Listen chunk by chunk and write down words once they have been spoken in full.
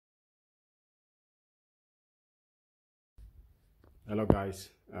Hello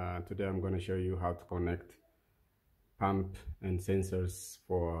guys, today I'm going to show you how to connect pump and sensors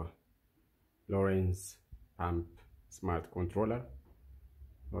for Lorentz pump smart controller.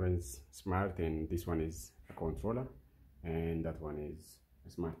 Lorentz smart, and this one is a controller and that one is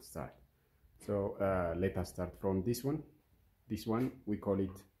a smart start. So let us start from this one. This one we call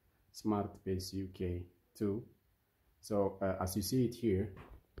it smart PSk2. So as you see it here,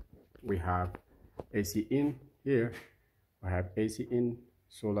 we have AC in here. We have AC in,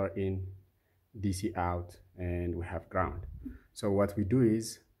 solar in, DC out, and we have ground. So what we do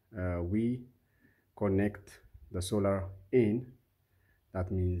is we connect the solar in.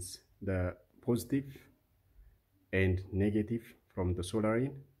 That means the positive and negative from the solar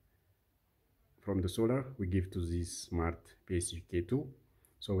in. From the solar we give to this smart PSk2.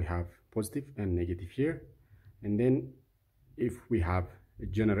 So we have positive and negative here. And then if we have a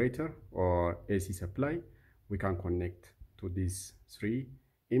generator or AC supply, we can connect to these three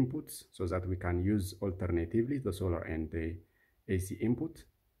inputs so that we can use alternatively the solar and the AC input.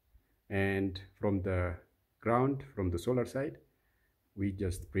 And from the ground, from the solar side, we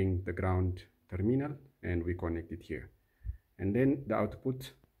just bring the ground terminal and we connect it here. And then the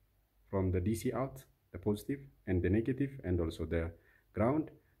output from the DC out, the positive and the negative and also the ground,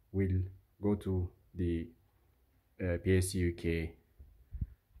 will go to the PSk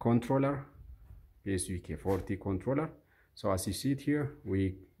controller, PSk2 controller. So as you see it here,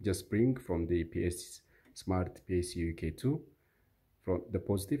 we just bring from the smart PSk2, from the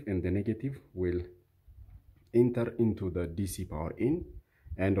positive and the negative will enter into the DC power in,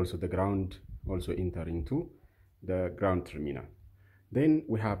 and also the ground also enter into the ground terminal. Then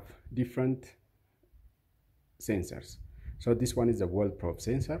we have different sensors. So this one is a wall probe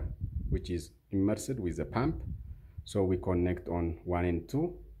sensor, which is immersed with the pump. So we connect on 1 and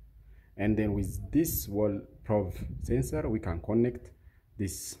 2. And then with this wall probe sensor, we can connect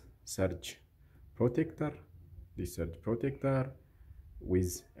this surge protector,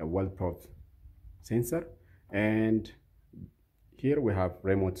 with a wall probe sensor. And here we have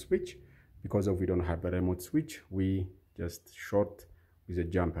remote switch. Because of we don't have a remote switch, we just short with a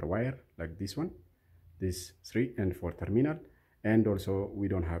jumper wire like this one, this 3 and 4 terminal. And also we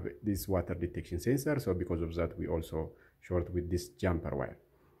don't have this water detection sensor, so because of that we also short with this jumper wire.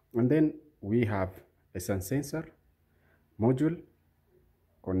 And then we have a sun sensor module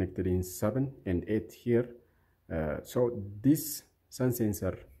connected in 7 and 8 here. So this sun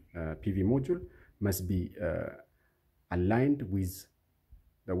sensor PV module must be aligned with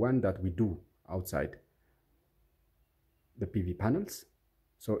the one that we do outside the PV panels.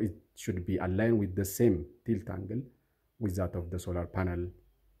 So it should be aligned with the same tilt angle with that of the solar panel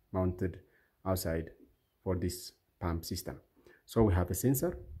mounted outside for this pump system. So we have a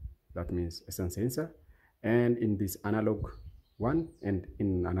sensor, that means a sun sensor, and in this analog 1 and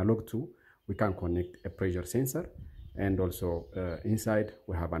in analog 2 we can connect a pressure sensor, and also inside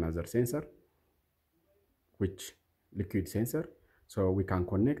we have another sensor, which liquid sensor. So we can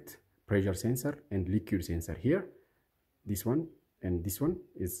connect pressure sensor and liquid sensor here. This one and this one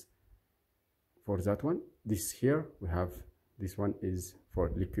is for that one. This here we have, this one is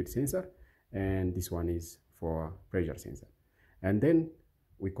for liquid sensor and this one is for pressure sensor. And then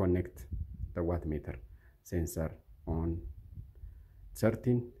we connect the watt meter sensor on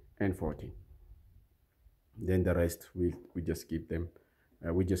 13 and 14. Then the rest we just keep them,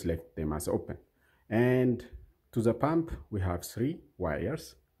 we just left them as open. And to the pump we have 3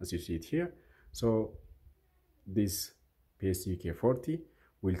 wires as you see it here. So this PSk2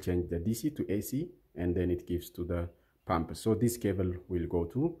 will change the DC to AC, and then it gives to the pump. So this cable will go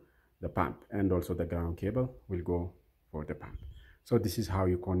to the pump, and also the ground cable will go for the pump. So this is how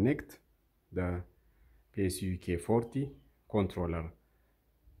you connect the PSk2 controller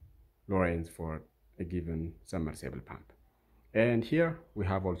Lorentz for a given submersible pump. And here we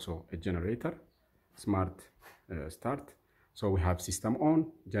have also a generator, smart start. So we have system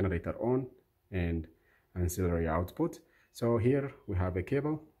on, generator on, and ancillary output. So here we have a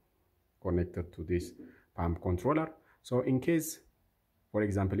cable connected to this pump controller. So in case, for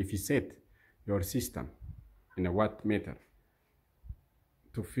example, if you set your system in a watt meter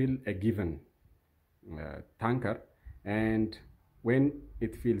to fill a given tanker, and when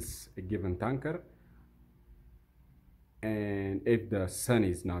it fills a given tanker, and if the sun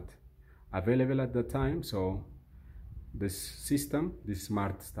is not available at the time, so this system, this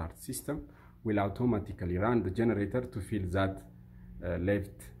smart start system, will automatically run the generator to fill that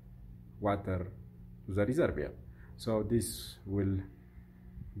left water to the reservoir. So this will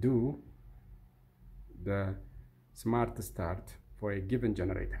do the smart start for a given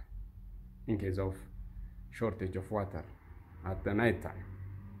generator in case of shortage of water at the night time,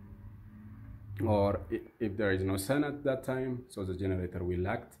 or if there is no sun at that time, so the generator will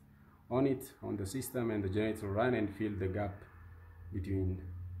act on it, on the system, and the generator will run and fill the gap between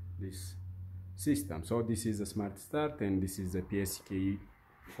this system. So this is a smart start, and this is a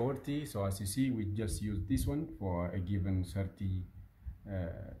PSk2. So as you see, we just use this one for a given 30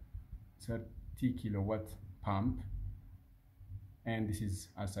 kilowatt pump, and this is,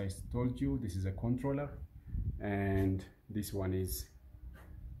 as I told you, this is a controller, and this one is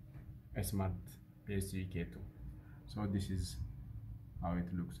a smart PSk2. So this is how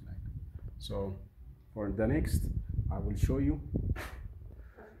it looks like. So for the next, I will show you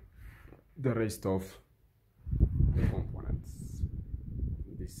the rest of the components.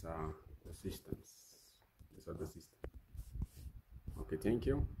 These are the systems. These are the systems. Okay, thank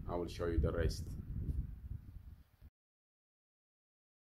you. I will show you the rest.